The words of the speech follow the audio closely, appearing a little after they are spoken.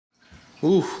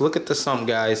Ooh, look at the sump,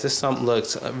 guys. This sump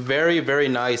looks very, very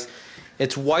nice.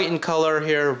 It's white in color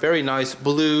here, very nice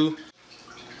blue.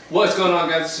 What's going on,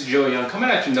 guys? This is Joey Young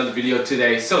coming at you another video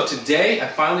today. So today I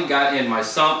finally got in my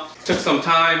sump. Took some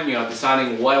time,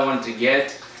 deciding what I wanted to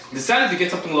get. Decided to get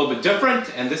something a little bit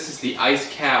different, and this is the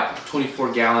ice cap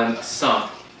 24-gallon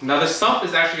sump. Now this sump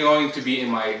is actually going to be in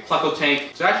my pleco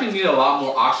tank, so I actually need a lot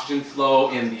more oxygen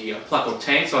flow in the pleco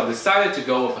tank, so I decided to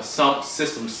go with a sump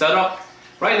system setup.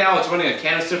 Right now it's running a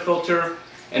canister filter,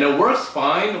 and it works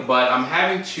fine, but I'm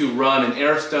having to run an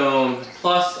air stone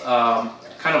plus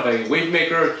kind of a wave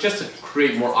maker just to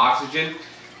create more oxygen.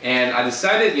 And I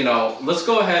decided, let's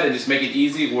go ahead and just make it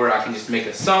easy where I can just make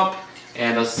a sump,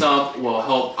 and the sump will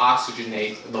help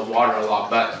oxygenate the water a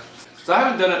lot better. So I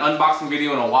haven't done an unboxing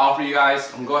video in a while for you guys.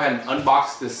 I'm gonna go ahead and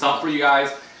unbox this sump for you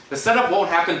guys. The setup won't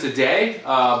happen today,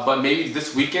 but maybe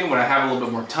this weekend when I have a little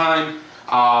bit more time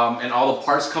and all the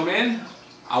parts come in,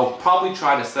 I'll probably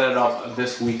try to set it up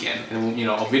this weekend, and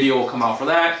a video will come out for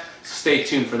that, so stay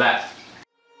tuned for that.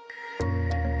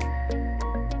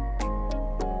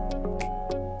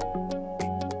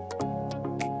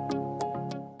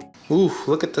 Ooh,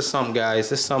 look at the sump, guys.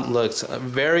 This sump looks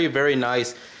very, very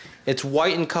nice. It's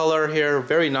white in color here,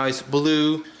 very nice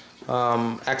blue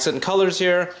accent colors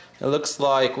here. It looks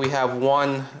like we have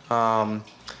one kind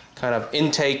of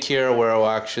intake here where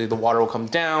actually the water will come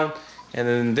down, and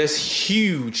then this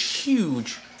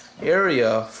huge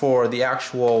area for the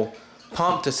actual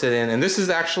pump to sit in. And this is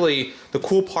actually the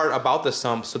cool part about the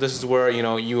sump. So this is where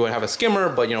you would have a skimmer,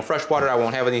 but freshwater I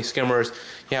won't have any skimmers.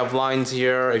 You have lines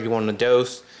here if you want to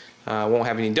dose. Won't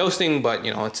have any dosing, but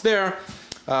it's there.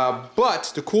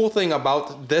 But the cool thing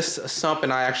about this sump,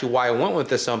 and why I went with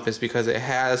this sump, is because it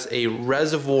has a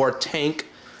reservoir tank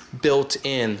built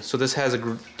in. So this has a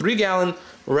 3-gallon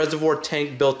reservoir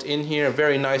tank built in here.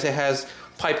 Very nice. It has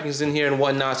pipings in here and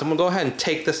whatnot. So I'm gonna go ahead and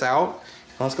take this out.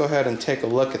 Let's go ahead and take a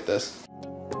look at this.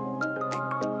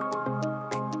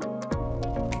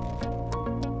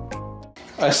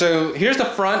 So here's the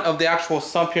front of the actual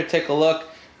sump here. Take a look.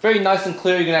 Very nice and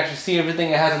clear. You can actually see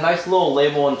everything. It has a nice little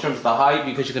label in terms of the height,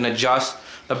 because you can adjust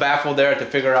the baffle there to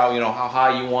figure out how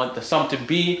high you want the sump to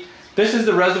be. This is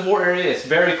the reservoir area. It's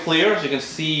very clear, so you can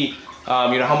see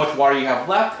how much water you have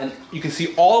left, and you can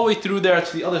see all the way through there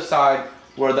to the other side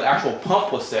where the actual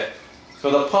pump will sit. So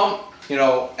the pump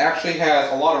actually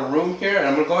has a lot of room here, and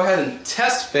I'm going to go ahead and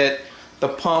test fit the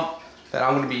pump that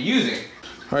I'm going to be using.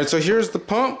 All right, so here's the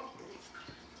pump.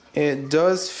 It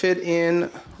does fit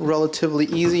in relatively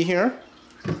easy here.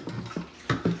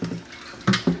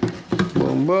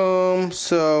 Boom, boom.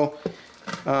 So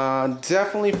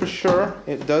definitely for sure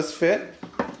it does fit.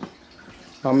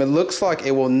 It looks like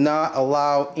it will not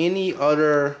allow any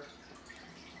other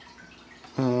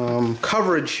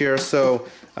coverage here. So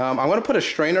I'm going to put a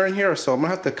strainer in here. So I'm going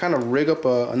to have to kind of rig up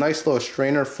a nice little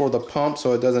strainer for the pump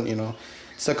so it doesn't,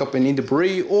 suck up any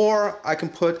debris, or I can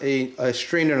put a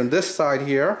strainer on this side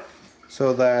here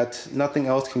so that nothing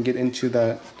else can get into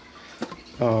that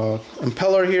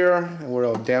impeller here where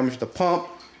it'll damage the pump.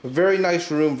 A very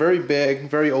nice room, very big,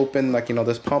 very open. Like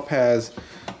this pump has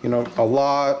a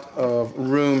lot of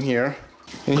room here.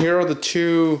 And here are the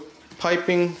two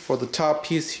piping for the top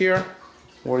piece here,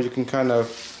 where you can kind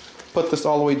of put this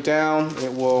all the way down.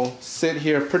 It will sit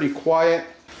here pretty quiet.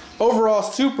 Overall,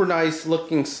 super nice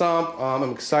looking sump. I'm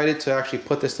excited to actually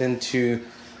put this into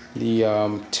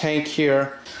the tank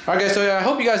here. All right, guys, so I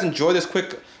hope you guys enjoyed this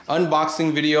quick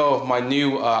unboxing video of my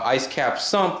new ice cap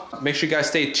sump. Make sure you guys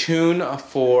stay tuned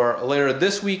for later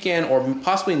this weekend or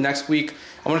possibly next week.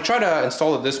 I'm gonna try to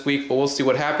install it this week, but we'll see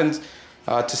what happens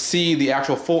to see the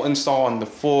actual full install and the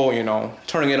full,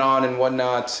 turning it on and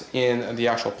whatnot in the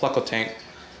actual pleco tank.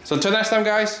 So until next time,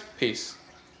 guys, peace.